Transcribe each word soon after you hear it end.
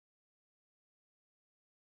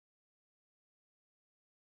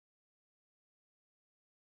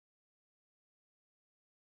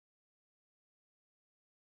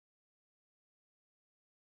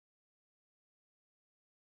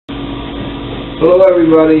Hello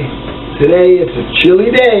everybody. Today it's a chilly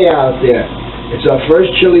day out there. It's our first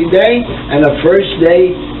chilly day and our first day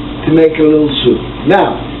to make a little soup.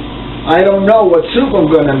 Now, I don't know what soup I'm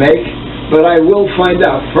going to make, but I will find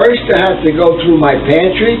out. First I have to go through my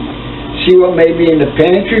pantry, see what may be in the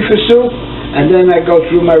pantry for soup, and then I go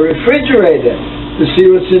through my refrigerator to see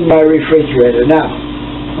what's in my refrigerator. Now,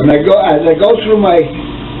 as I go through my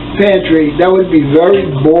pantry, that would be very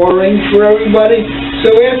boring for everybody. So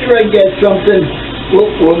after I get something,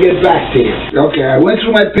 we'll get back to you. Okay, I went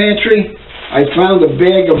through my pantry. I found a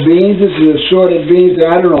bag of beans. This is assorted beans.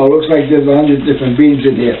 I don't know. It looks like there's 100 different beans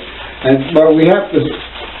in here.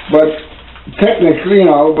 But technically,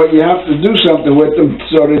 but you have to do something with them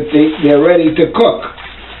so that they're ready to cook.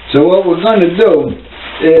 So what we're going to do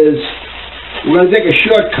is we're going to take a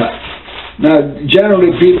shortcut. Now,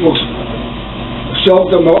 generally people soak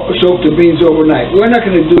the beans overnight. We're not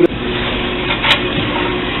going to do that.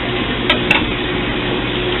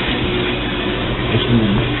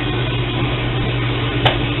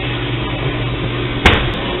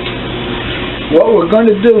 What we're going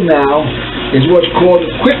to do now is what's called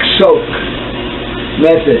a quick soak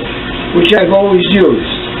method, which I've always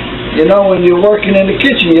used. You know, when you're working in the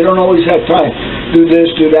kitchen, you don't always have time to do this,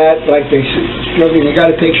 do that, like they struggling. You got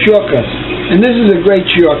to take shortcuts. And this is a great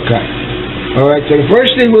shortcut. Alright, so the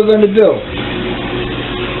first thing we're going to do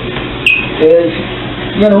is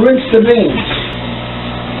we're going to rinse the beans.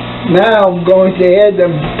 Now I'm going to add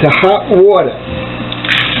them to hot water.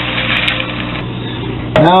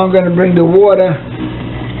 Now I'm going to bring the water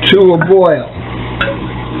to a boil.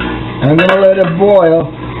 I'm going to let it boil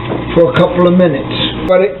for a couple of minutes.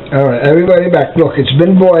 Alright, everybody back. Look, it's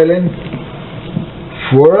been boiling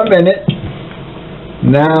for a minute.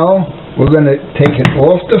 Now we're going to take it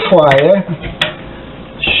off the fire,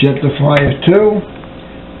 shut the fire too,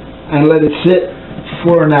 and let it sit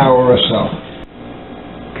for an hour or so.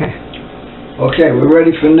 Okay, we're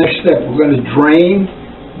ready for the next step. We're going to drain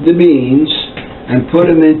the beans and put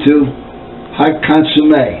them into hot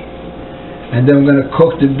consomme. And then we're going to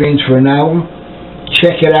cook the beans for an hour,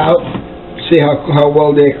 check it out, see how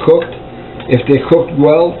well they're cooked. If they're cooked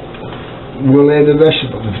well, we'll add the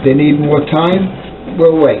vegetables. If they need more time,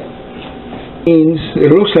 we'll wait. Beans,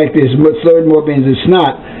 it looks like there's third more beans. It's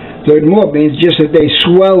not third more beans, just that they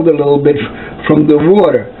swelled a little bit from the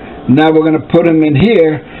water. Now we're going to put them in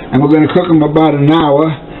here and we're going to cook them about an hour,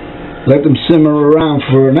 let them simmer around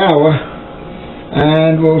for an hour,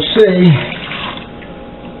 and we'll see.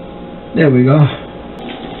 There we go.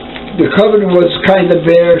 The cupboard was kind of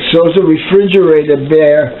bare, so is the refrigerator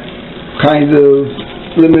bare, kind of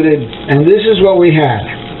limited, and this is what we had.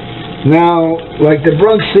 Now, like the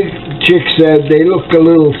Bronx chick said, they look a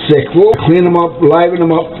little sick. We'll clean them up, liven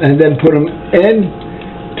them up, and then put them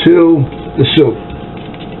into the soup.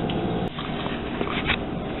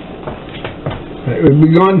 We've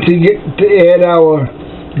begun to add our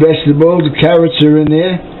vegetables. The carrots are in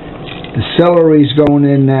there. The celery's going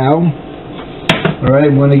in now.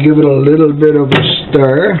 Alright, want to give it a little bit of a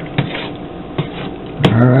stir.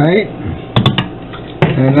 Alright.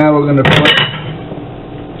 And now we're going to put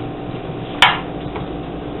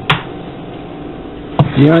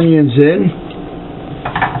the onions in.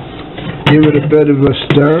 Give it a bit of a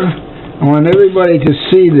stir. I want everybody to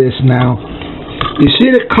see this now. You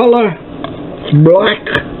see the color? Black,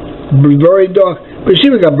 very dark. But you see,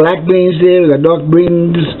 we got black beans there, we got dark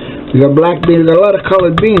beans, we got black beans, we got a lot of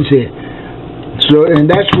colored beans here. So, and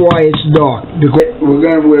that's why it's dark. Because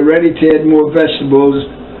we're ready to add more vegetables,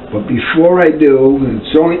 but before I do,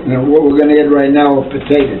 what we're going to add right now are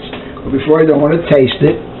potatoes. But before I do, I want to taste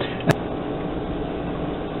it.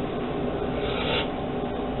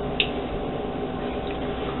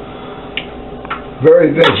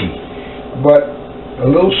 Very veggie, but a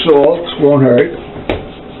little salt won't hurt.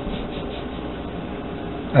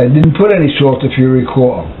 I didn't put any salt, if you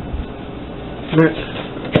recall.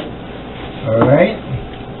 Alright.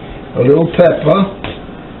 A little pepper.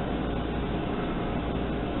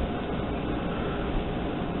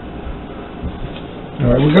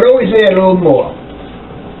 Alright, we could always add a little more.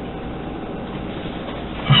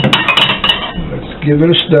 Let's give it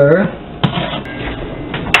a stir.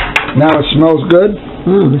 Now it smells good?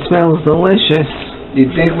 It smells delicious. Do you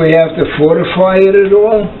think we have to fortify it at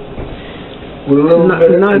all? With a little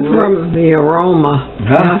bit not from the aroma.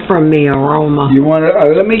 Huh? Not from the aroma. You want to?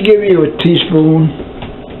 Let me give you a teaspoon,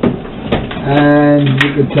 and you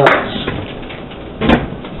can tell us.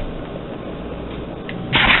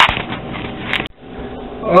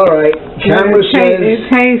 All right. Camera says it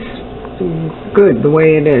tastes good the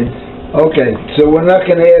way it is. Okay, so we're not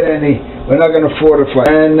going to add any. We're not going to fortify.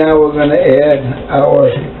 And now we're going to add our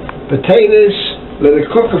potatoes. let it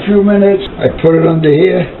cook a few minutes. I put it under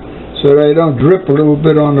here so that I don't drip a little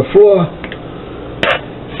bit on the floor.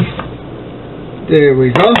 There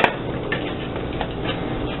we go.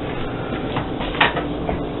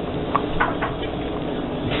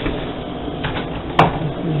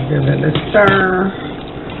 Give it a stir.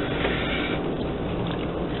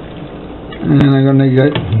 And I'm gonna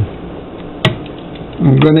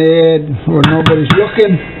add, when nobody's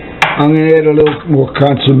looking, I'm gonna add a little more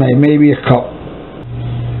consomme, maybe a cup.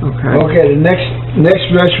 Okay. Okay, the next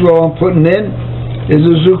vegetable I'm putting in is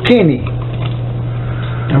a zucchini.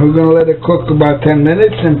 And we're gonna let it cook about 10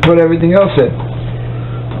 minutes and put everything else in.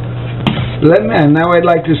 And now I'd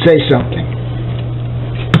like to say something.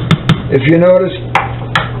 If you notice,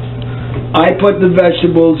 I put the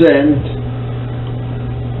vegetables in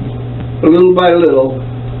little by little,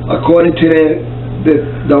 according to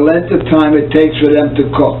the length of time it takes for them to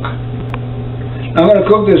cook. I'm going to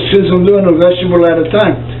cook this, since I'm doing a vegetable at a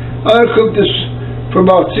time, I'm going to cook this for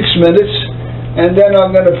about 6 minutes, and then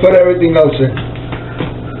I'm going to put everything else in.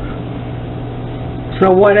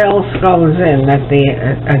 So what else goes in at the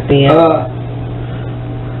end?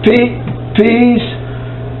 Peas,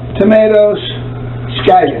 tomatoes,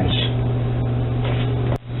 scallions.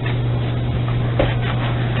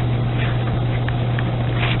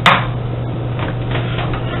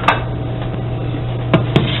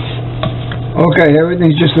 Okay,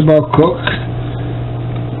 everything's just about cooked.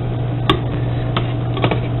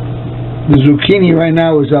 The zucchini right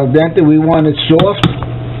now is al dente. We want it soft,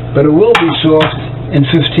 but it will be soft in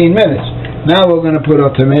 15 minutes. Now we're going to put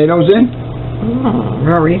our tomatoes in. Oh,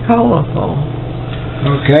 very colorful.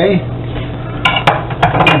 Okay.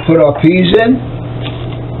 We're going to put our peas in.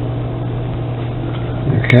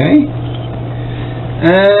 Okay.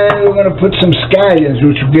 And we're going to put some scallions,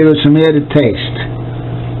 which will give us some added taste.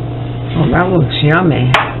 Oh, that looks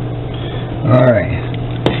yummy. Alright.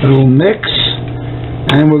 A little mix.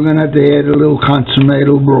 And we're going to have to add a little consomme, a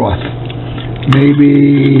little broth.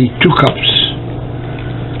 Maybe 2 cups.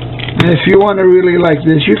 And if you want to really like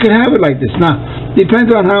this, you can have it like this. Now,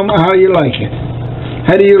 depends on how you like it.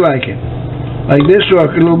 How do you like it? Like this or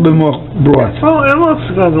a little bit more broth? Well, it looks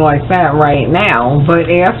good like that right now,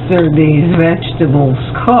 but after these vegetables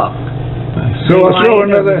cook, so I'll throw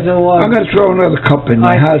another. I'm going to throw another cup in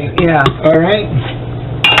there. Yeah. All right.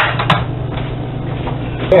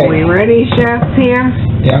 Okay. Are we ready, Chef? Here.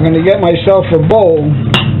 Yeah, I'm going to get myself a bowl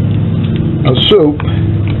of soup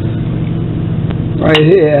right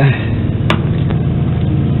here.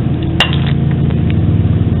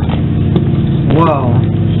 Whoa.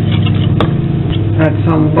 That's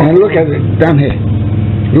some. And look at it down here.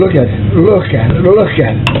 Look at it. Look at it. Look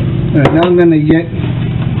at it. Now I'm going to get.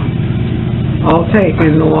 I'll take a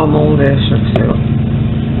normal dish of soup.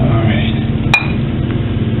 Alright.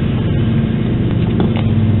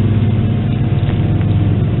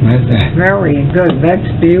 Like that. Very good. That's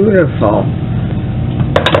beautiful.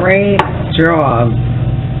 Great job.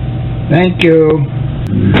 Thank you.